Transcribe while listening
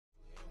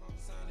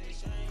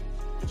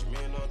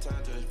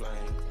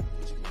explain.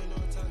 Rich man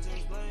don't talk to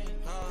explain.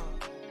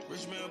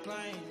 Rich man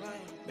plain.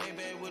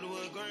 Baby with a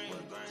wood grain.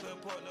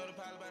 Support another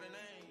pilot by the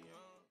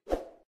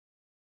name.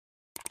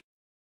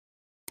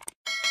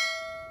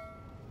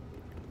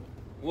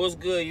 What's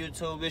good,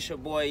 YouTube? It's your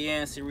boy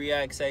Yancey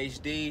Reacts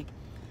HD.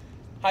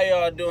 How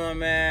y'all doing,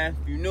 man?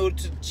 If you're new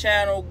to the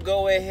channel,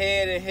 go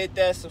ahead and hit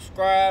that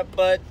subscribe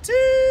button.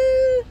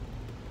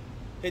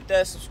 Hit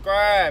that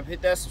subscribe.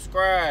 Hit that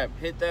subscribe.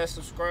 Hit that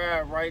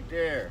subscribe right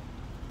there.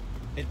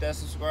 Hit that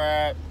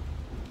subscribe.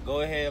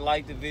 Go ahead,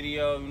 like the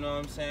video, you know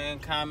what I'm saying?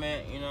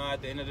 Comment, you know,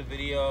 at the end of the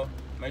video.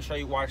 Make sure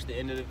you watch the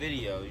end of the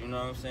video, you know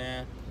what I'm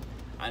saying?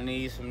 I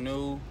need some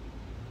new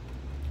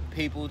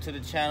people to the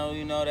channel,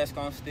 you know, that's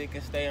gonna stick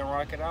and stay and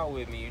rock it out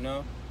with me, you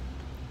know.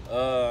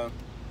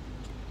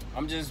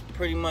 I'm just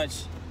pretty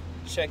much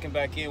checking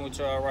back in with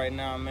y'all right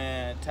now,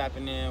 man.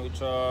 Tapping in with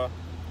y'all.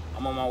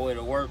 I'm on my way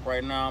to work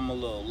right now. I'm a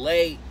little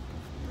late.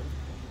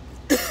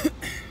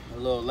 A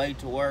little late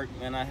to work,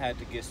 man. I had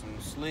to get some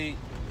sleep.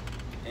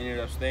 Ended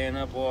up staying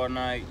up all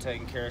night,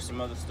 taking care of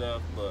some other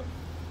stuff, but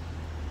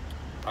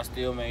I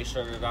still made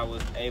sure that I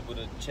was able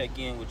to check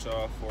in with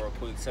y'all for a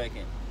quick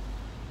second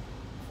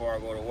before I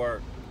go to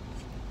work.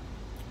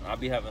 I'll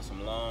be having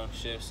some long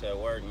shifts at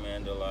work,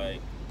 man. They're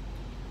like,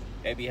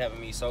 they be having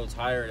me so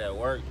tired at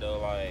work, though.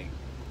 Like,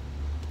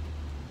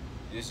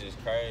 this is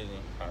crazy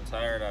how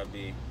tired I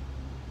be.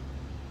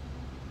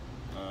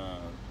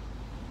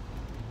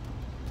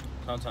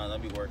 Sometimes I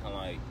be working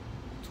like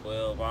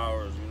 12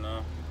 hours, you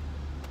know.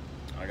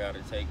 I gotta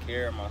take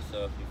care of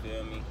myself, you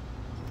feel me?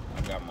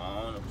 I got my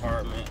own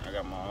apartment, I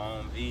got my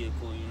own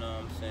vehicle, you know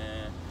what I'm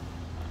saying?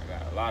 I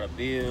got a lot of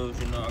bills,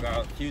 you know, I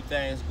got a few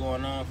things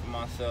going on for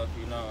myself,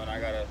 you know, and I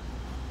gotta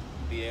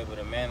be able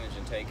to manage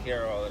and take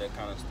care of all of that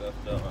kind of stuff,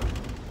 though.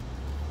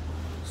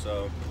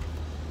 So,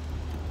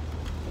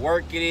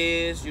 work it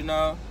is, you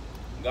know,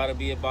 gotta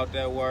be about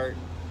that work.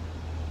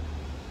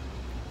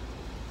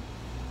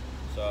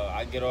 So,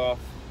 I get off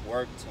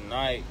work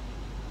tonight,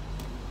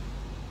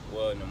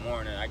 well, in the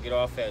morning. I get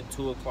off at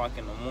 2 o'clock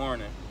in the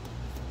morning.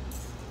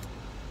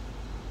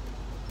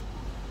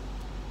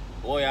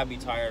 Boy, I be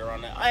tired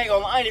around that. I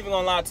ain't even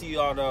gonna lie to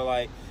y'all though.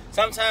 Like,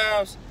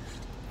 sometimes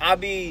I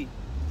be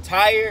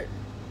tired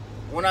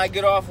when I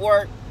get off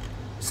work.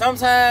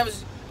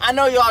 Sometimes, I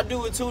know y'all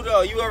do it too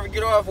though. You ever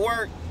get off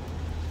work,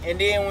 and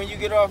then when you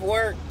get off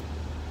work,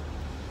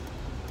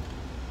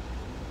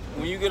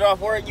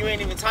 you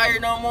ain't even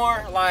tired no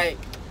more. Like,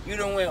 you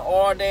done went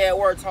all day at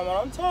work talking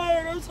about, I'm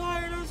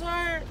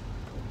tired.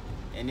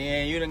 And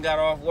then you done got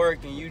off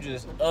work and you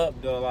just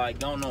up though, like,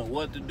 don't know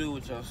what to do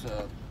with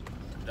yourself.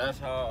 That's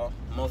how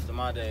most of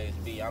my days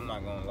be, I'm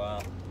not gonna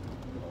lie.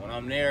 But when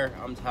I'm there,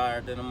 I'm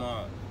tired than a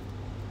mug.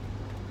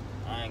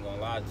 I ain't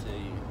gonna lie to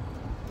you.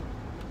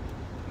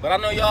 But I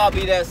know y'all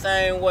be that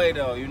same way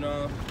though, you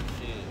know?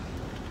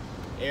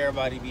 Shit.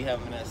 Everybody be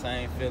having that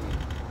same feeling.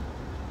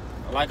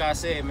 Like I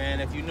said,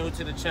 man, if you're new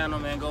to the channel,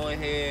 man, go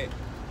ahead,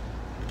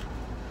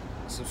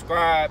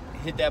 subscribe,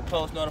 hit that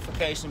post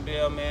notification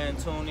bell, man,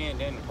 tune in.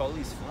 Then the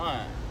police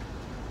flying.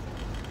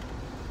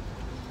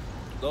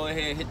 Go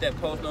ahead, hit that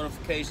post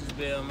notifications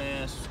bell,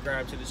 man.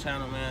 Subscribe to the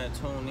channel, man.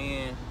 Tune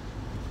in.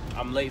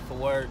 I'm late for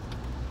work,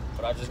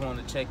 but I just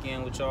wanted to check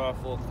in with y'all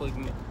for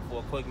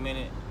a quick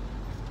minute.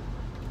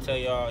 Tell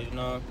y'all, you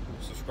know,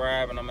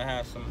 subscribe, and I'm gonna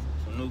have some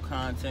new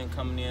content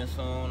coming in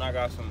soon. I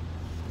got some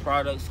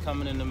products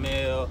coming in the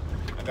mail.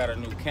 I got a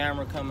new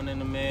camera coming in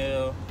the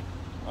mail.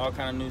 All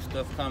kind of new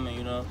stuff coming,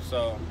 you know.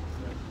 So,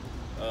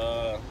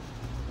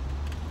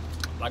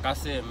 like I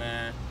said,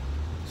 man,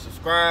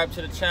 subscribe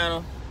to the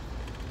channel.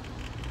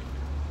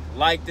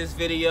 Like this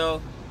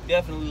video.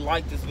 Definitely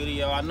like this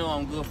video. I know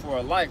I'm good for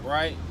a like,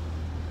 right?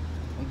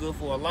 I'm good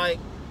for a like,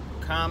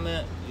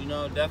 comment, you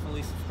know,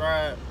 definitely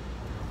subscribe.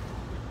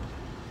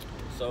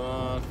 So,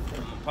 I'm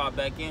gonna pop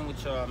back in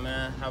with y'all,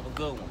 man. Have a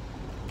good one.